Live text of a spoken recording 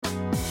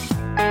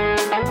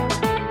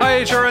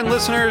HRN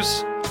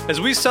listeners.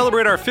 As we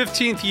celebrate our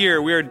 15th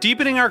year, we are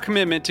deepening our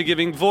commitment to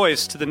giving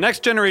voice to the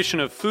next generation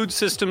of food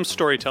systems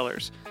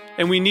storytellers,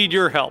 and we need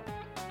your help.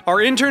 Our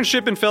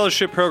internship and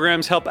fellowship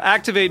programs help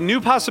activate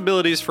new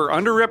possibilities for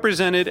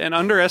underrepresented and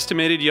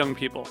underestimated young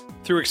people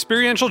through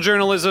experiential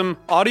journalism,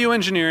 audio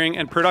engineering,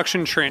 and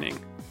production training.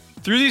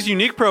 Through these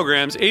unique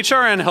programs,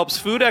 HRN helps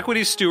food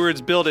equity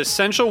stewards build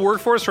essential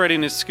workforce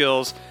readiness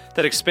skills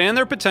that expand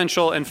their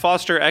potential and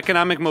foster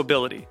economic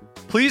mobility.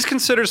 Please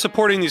consider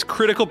supporting these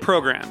critical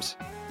programs.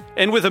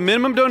 And with a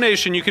minimum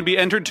donation, you can be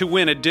entered to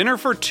win a dinner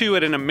for two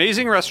at an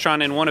amazing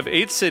restaurant in one of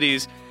 8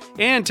 cities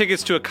and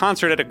tickets to a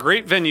concert at a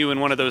great venue in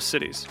one of those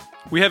cities.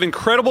 We have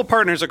incredible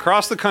partners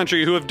across the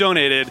country who have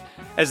donated,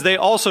 as they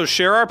also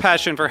share our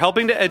passion for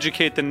helping to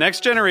educate the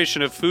next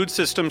generation of food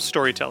systems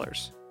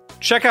storytellers.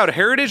 Check out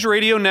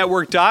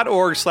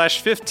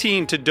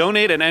heritageradionetwork.org/15 to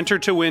donate and enter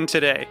to win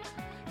today.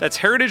 That's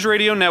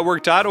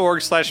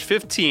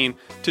heritageradionetwork.org/15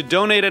 to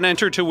donate and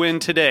enter to win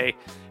today.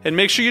 And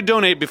make sure you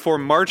donate before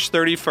March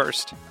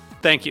 31st.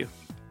 Thank you.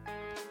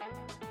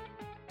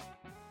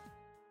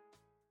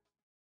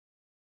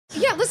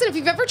 Yeah, listen, if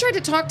you've ever tried to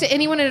talk to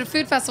anyone at a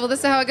food festival, this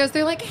is how it goes.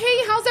 They're like,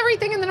 hey, how's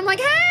everything? And then I'm like,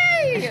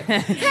 hey,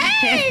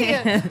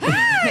 hey.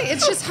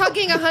 It's just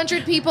hugging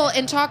 100 people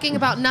and talking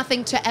about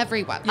nothing to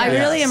everyone. I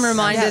really am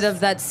reminded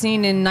of that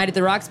scene in Night at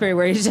the Roxbury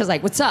where he's just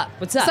like, what's up?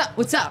 What's up?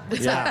 What's up?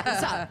 What's up?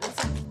 What's up? What's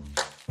up?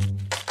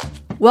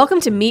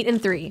 Welcome to Meat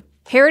and Three,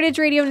 Heritage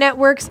Radio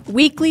Network's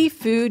weekly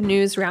food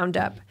news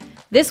roundup.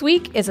 This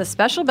week is a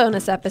special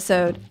bonus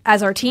episode,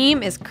 as our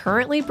team is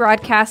currently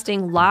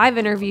broadcasting live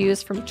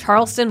interviews from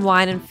Charleston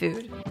Wine and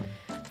Food.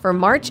 For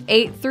March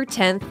 8th through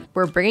 10th,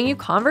 we're bringing you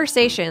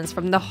conversations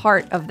from the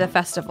heart of the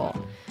festival.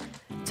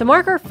 To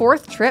mark our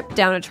 4th trip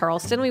down to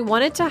Charleston, we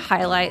wanted to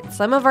highlight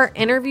some of our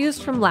interviews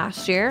from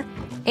last year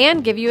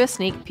and give you a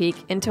sneak peek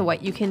into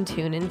what you can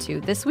tune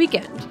into this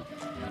weekend.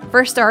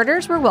 For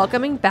starters, we're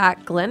welcoming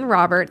back Glenn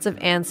Roberts of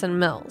Anson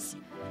Mills.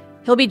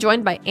 He'll be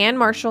joined by Ann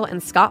Marshall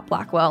and Scott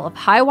Blackwell of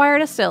Highwire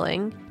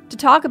Distilling to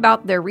talk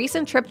about their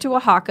recent trip to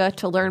Oaxaca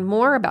to learn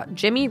more about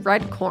Jimmy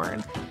Red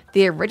Corn,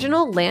 the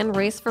original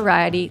landrace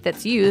variety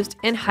that's used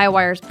in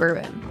Highwire's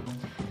bourbon.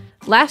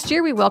 Last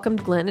year, we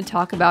welcomed Glenn to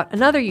talk about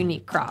another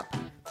unique crop,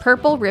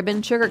 purple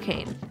ribbon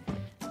sugarcane.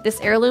 This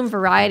heirloom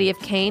variety of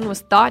cane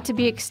was thought to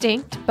be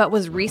extinct, but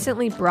was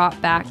recently brought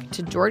back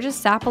to Georgia's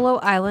Sapelo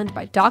Island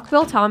by Doc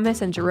Bill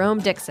Thomas and Jerome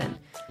Dixon,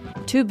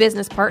 2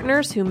 business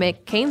partners who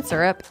make cane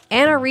syrup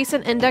and are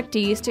recent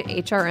inductees to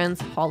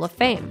HRN's Hall of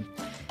Fame.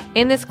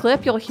 In this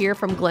clip, you'll hear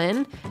from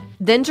Glenn,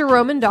 then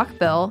Jerome and Doc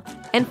Bill,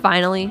 and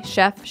finally,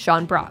 Chef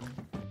Sean Brock.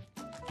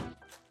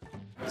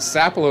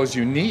 Sapelo is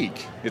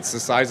unique. It's the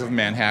size of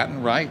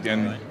Manhattan, right?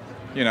 And,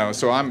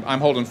 so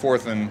I'm holding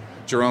forth in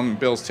Jerome and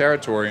Bill's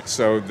territory.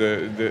 So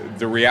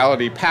the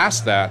reality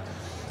past that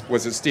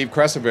was that Steve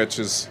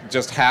Kresovich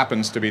just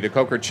happens to be the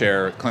Coker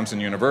Chair at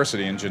Clemson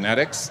University in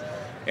genetics,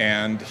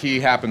 and he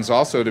happens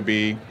also to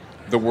be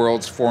the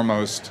world's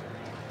foremost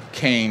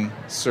cane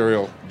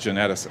cereal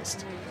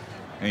geneticist.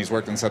 And he's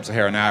worked in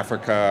sub-Saharan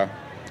Africa.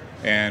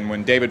 And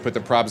when David put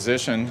the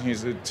proposition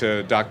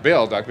to Doc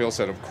Bill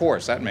said, of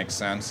course, that makes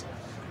sense.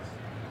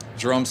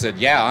 Jerome said,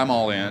 yeah, I'm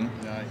all in.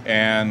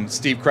 And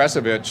Steve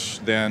Kresovich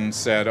then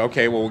said,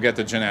 okay, well, we'll get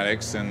the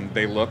genetics. And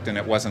they looked, and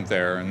it wasn't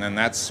there. And then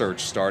that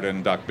search started.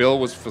 And Doc Bill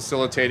was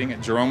facilitating it.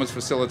 Jerome was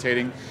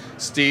facilitating.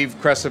 Steve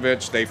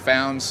Kresovich, they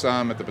found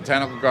some at the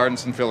Botanical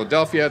Gardens in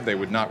Philadelphia. They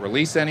would not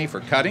release any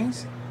for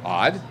cuttings.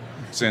 Odd,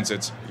 since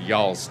it's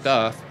y'all's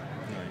stuff.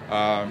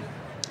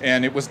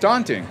 And it was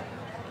daunting.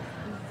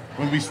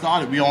 When we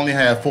started, we only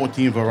had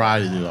 14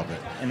 varieties of it.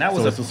 And that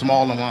was it's a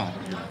small amount.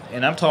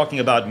 And I'm talking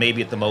about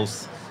maybe at the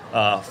most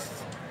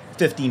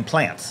 15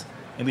 plants.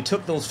 And we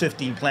took those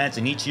 15 plants,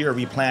 and each year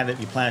we planted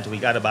till we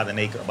got about an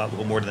acre, about a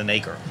little more than an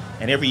acre.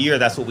 And every year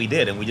that's what we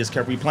did, and we just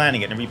kept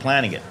replanting it and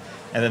replanting it.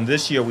 And then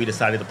this year we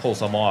decided to pull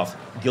some off,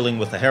 dealing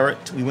with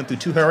we went through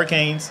 2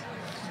 hurricanes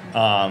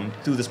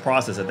through this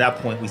process. At that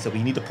point, we said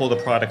we need to pull the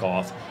product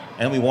off,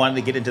 and we wanted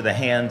to get into the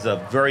hands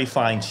of very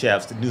fine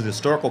chefs that knew the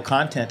historical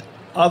content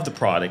of the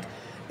product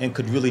and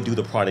could really do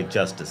the product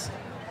justice.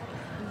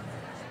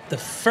 The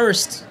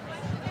first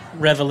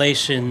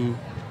revelation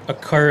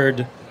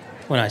occurred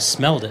when I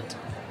smelled it.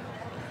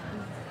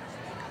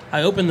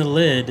 I opened the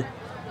lid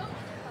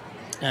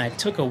and I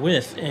took a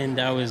whiff, and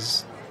I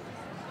was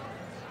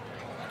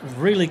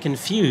really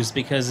confused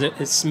because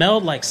it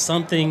smelled like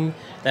something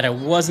that I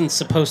wasn't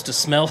supposed to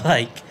smell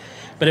like,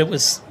 but it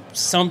was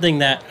something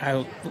that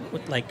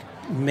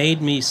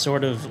made me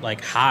sort of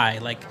high,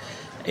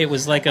 it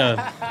was like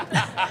a,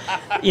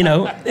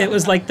 it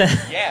was like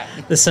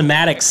the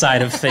somatic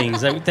side of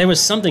things. There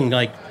was something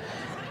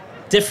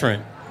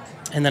different.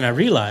 And then I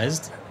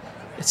realized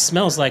it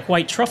smells like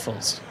white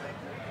truffles.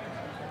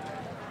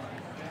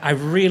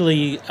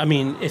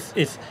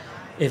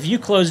 If you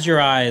closed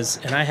your eyes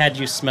and I had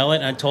you smell it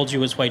and I told you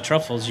it was white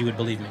truffles, you would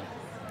believe me.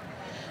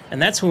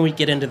 And that's when we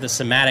get into the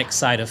somatic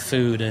side of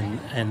food,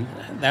 and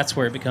that's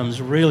where it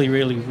becomes really,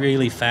 really,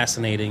 really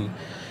fascinating.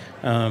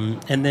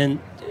 And then,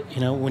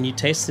 when you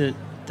taste it,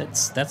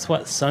 That's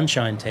what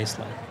sunshine tastes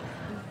like.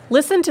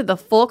 Listen to the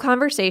full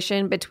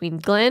conversation between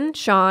Glenn,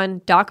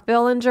 Sean, Doc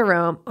Bill, and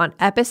Jerome on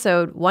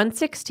episode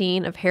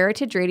 116 of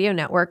Heritage Radio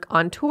Network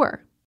on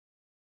tour.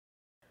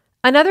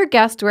 Another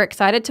guest we're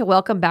excited to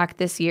welcome back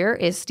this year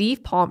is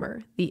Steve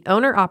Palmer, the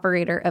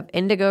owner-operator of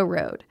Indigo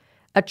Road,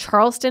 a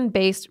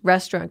Charleston-based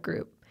restaurant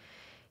group.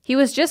 He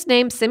was just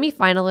named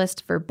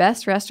semi-finalist for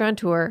Best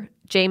Restaurateur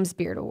James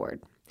Beard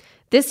Award.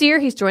 This year,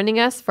 he's joining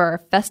us for our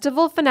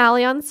festival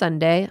finale on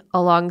Sunday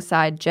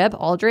alongside Jeb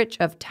Aldrich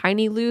of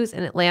Tiny Lou's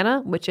in Atlanta,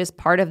 which is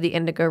part of the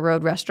Indigo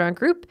Road Restaurant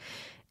Group,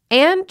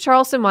 and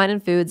Charleston Wine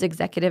and Foods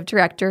Executive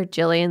Director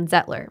Jillian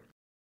Zettler.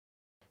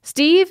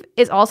 Steve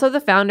is also the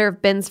founder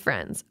of Ben's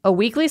Friends, a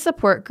weekly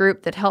support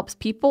group that helps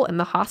people in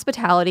the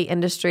hospitality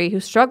industry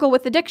who struggle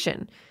with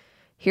addiction.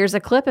 Here's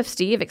a clip of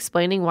Steve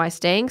explaining why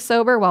staying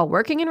sober while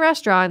working in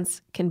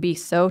restaurants can be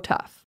so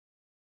tough.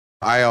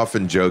 I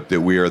often joke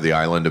that we are the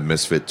island of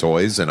misfit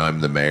toys, and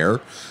I'm the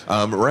mayor.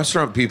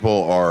 Restaurant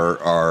people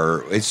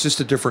are it's just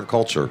a different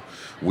culture.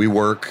 We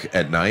work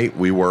at night.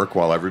 We work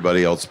while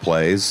everybody else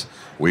plays.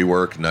 We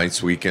work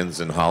nights, weekends,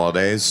 and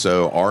holidays.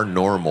 So our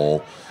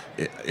normal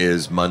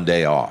is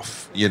Monday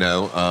off,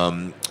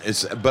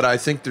 but I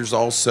think there's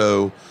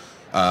also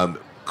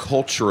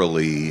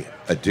culturally,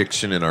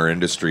 addiction in our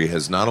industry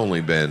has not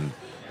only been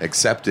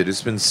accepted,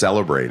 it's been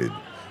celebrated.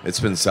 It's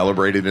been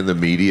celebrated in the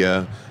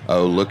media.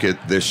 Oh, look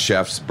at this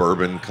chef's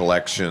bourbon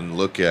collection.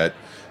 Look at,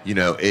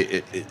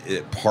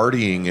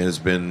 partying has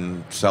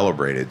been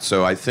celebrated.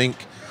 So I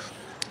think,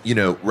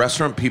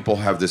 restaurant people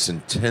have this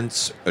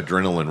intense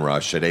adrenaline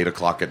rush at 8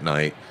 o'clock at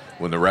night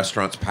when the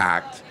restaurant's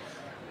packed.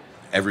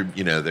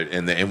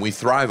 And we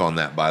thrive on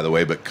that, by the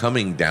way. But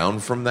coming down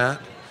from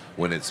that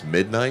when it's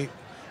midnight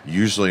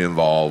usually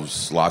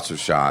involves lots of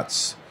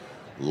shots,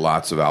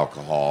 lots of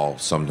alcohol,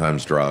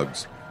 sometimes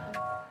drugs.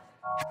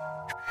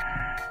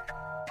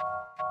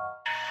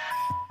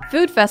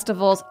 Food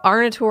festivals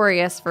are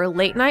notorious for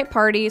late-night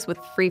parties with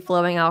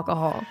free-flowing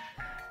alcohol.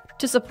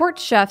 To support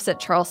chefs at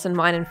Charleston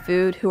Wine and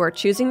Food who are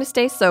choosing to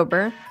stay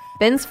sober,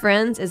 Ben's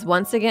Friends is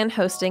once again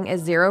hosting a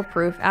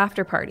zero-proof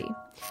after-party.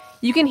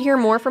 You can hear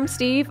more from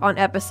Steve on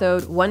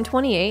episode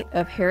 128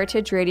 of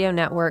Heritage Radio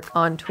Network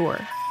on tour.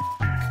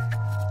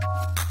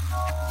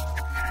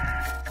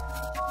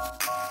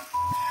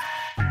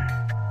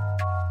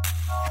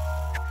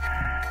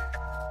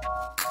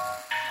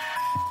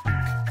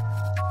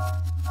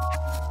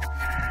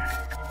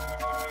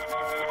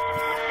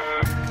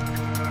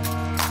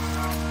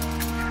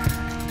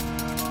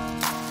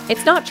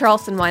 It's not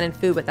Charleston Wine and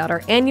Food without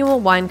our annual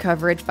wine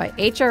coverage by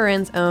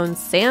HRN's own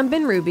Sam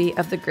Ben-Ruby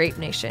of the Grape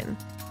Nation.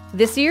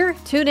 This year,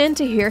 tune in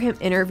to hear him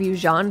interview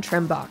Jean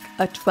Trimbach,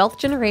 a 12th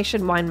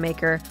generation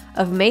winemaker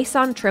of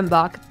Maison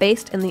Trimbach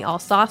based in the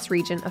Alsace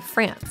region of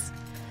France.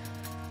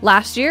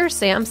 Last year,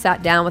 Sam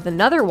sat down with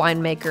another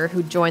winemaker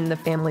who joined the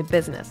family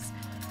business,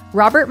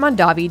 Robert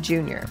Mondavi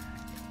Jr.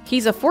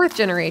 He's a 4th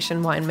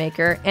generation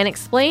winemaker and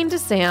explained to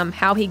Sam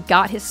how he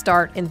got his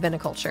start in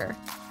viniculture.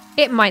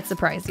 It might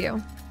surprise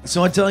you.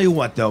 So I tell you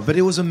what, though, but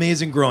it was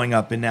amazing growing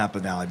up in Napa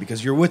Valley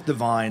because you're with the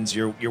vines,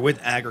 you're with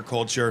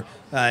agriculture.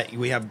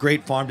 We have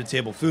great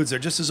farm-to-table foods there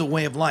just as a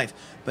way of life.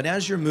 But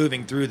as you're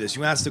moving through this,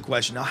 you ask the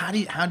question, now, how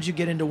did you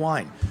get into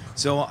wine?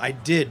 So I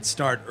did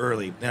start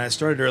early, and I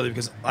started early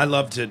because I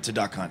love to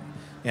duck hunt.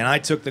 And I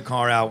took the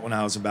car out when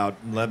I was about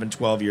 11,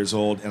 12 years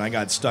old, and I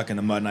got stuck in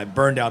the mud, and I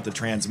burned out the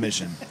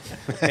transmission.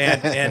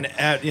 and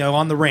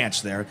on the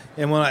ranch there.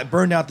 And when I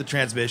burned out the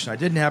transmission, I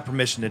didn't have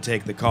permission to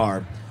take the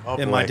car.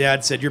 And my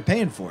dad said, "You're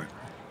paying for it."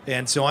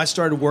 And so I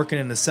started working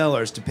in the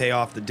cellars to pay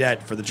off the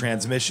debt for the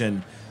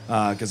transmission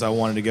because I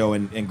wanted to go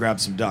and grab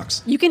some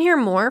ducks. You can hear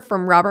more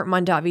from Robert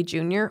Mondavi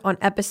Jr. on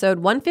episode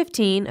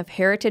 115 of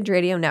Heritage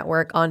Radio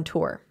Network on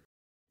tour.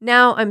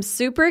 Now, I'm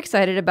super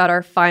excited about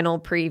our final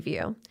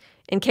preview.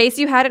 In case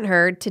you hadn't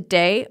heard,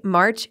 today,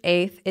 March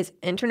 8th, is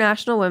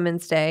International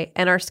Women's Day,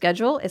 and our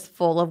schedule is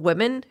full of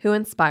women who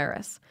inspire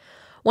us.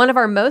 One of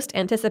our most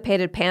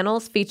anticipated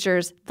panels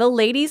features the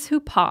Ladies Who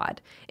Pod,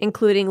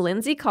 including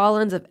Lindsay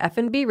Collins of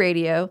F&B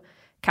Radio,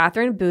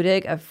 Catherine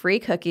Budig of Free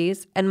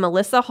Cookies, and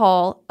Melissa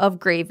Hall of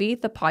Gravy,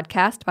 the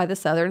podcast by the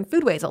Southern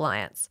Foodways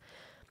Alliance.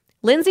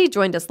 Lindsay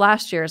joined us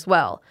last year as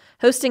well,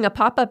 hosting a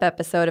pop-up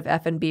episode of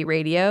F&B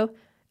Radio,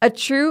 a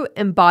true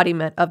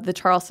embodiment of the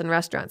Charleston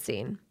restaurant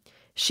scene.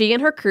 She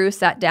and her crew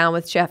sat down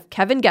with Chef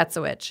Kevin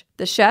Getzowich,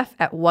 the chef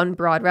at One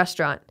Broad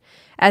Restaurant.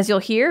 As you'll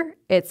hear,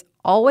 it's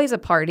always a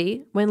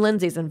party when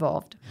Lindsay's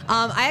involved.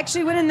 I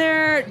actually went in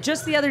there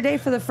just the other day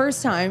for the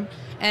first time,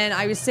 and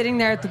I was sitting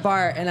there at the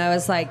bar, and I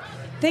was like,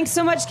 "Thanks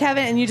so much,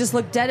 Kevin." And you just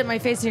look dead at my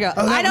face, and you go,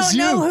 "I don't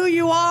know who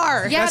you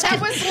are." Yeah, that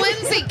was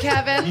Lindsay,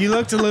 Kevin. You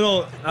looked a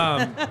little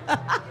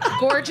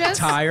gorgeous,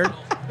 tired.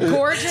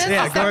 Gorgeous?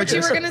 Yeah, Is that what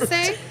you gorgeous. were going to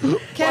say?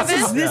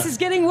 Kevin? This is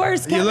getting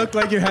worse, Kevin. You looked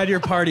like you had your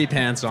party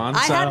pants on.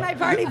 I had my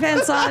party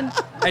pants on.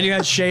 And you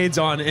had shades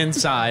on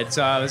inside.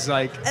 So I was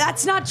like,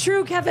 That's not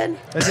true, Kevin.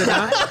 is it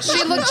not?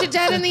 She looked you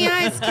dead in the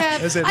eyes,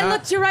 Kev. Is it I not?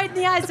 looked you right in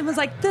the eyes and was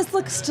like, this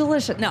looks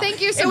delicious. No,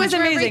 Thank you so it was much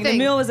for amazing. The everything.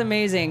 meal was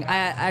amazing.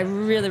 I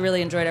really,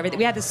 really enjoyed everything.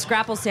 We had the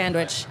scrapple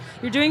sandwich.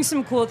 You're doing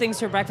some cool things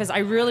for breakfast. I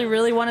really,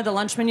 really wanted the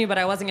lunch menu, but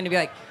I wasn't going to be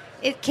like,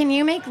 can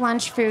you make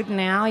lunch food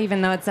now,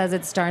 even though it says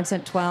it starts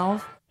at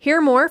 12?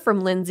 Hear more from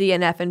Lindsay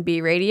and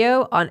F&B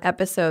Radio on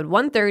episode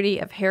 130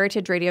 of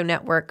Heritage Radio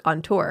Network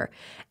on tour.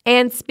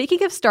 And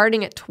speaking of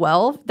starting at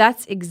 12,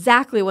 that's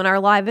exactly when our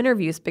live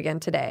interviews begin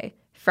today,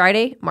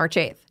 Friday, March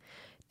 8th.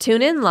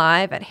 Tune in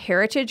live at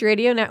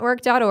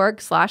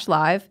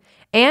heritageradionetwork.org/live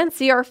and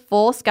see our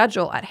full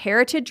schedule at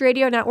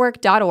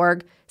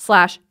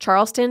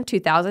heritageradionetwork.org/Charleston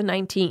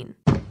 2019.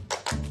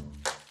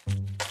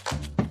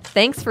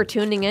 Thanks for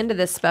tuning in to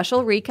this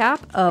special recap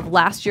of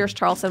last year's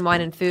Charleston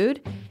Wine and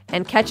Food.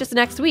 And catch us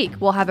next week.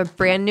 We'll have a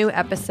brand new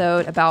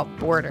episode about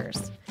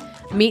borders.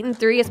 Meat and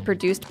Three is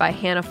produced by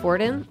Hannah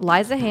Forden,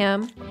 Liza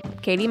Ham,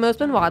 Katie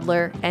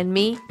Mosman-Wadler, and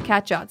me,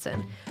 Kat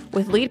Johnson,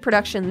 with lead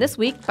production this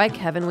week by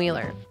Kevin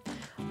Wheeler.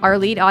 Our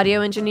lead audio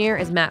engineer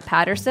is Matt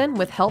Patterson,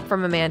 with help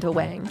from Amanda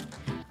Wang.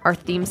 Our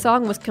theme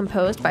song was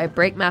composed by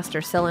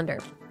Breakmaster Cylinder.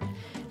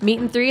 Meat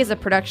and Three is a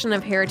production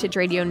of Heritage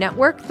Radio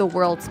Network, the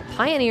world's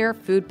pioneer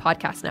food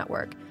podcast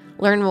network.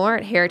 Learn more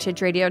at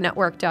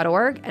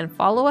heritageradionetwork.org and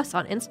follow us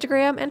on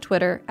Instagram and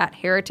Twitter at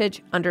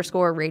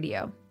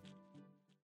heritage_radio.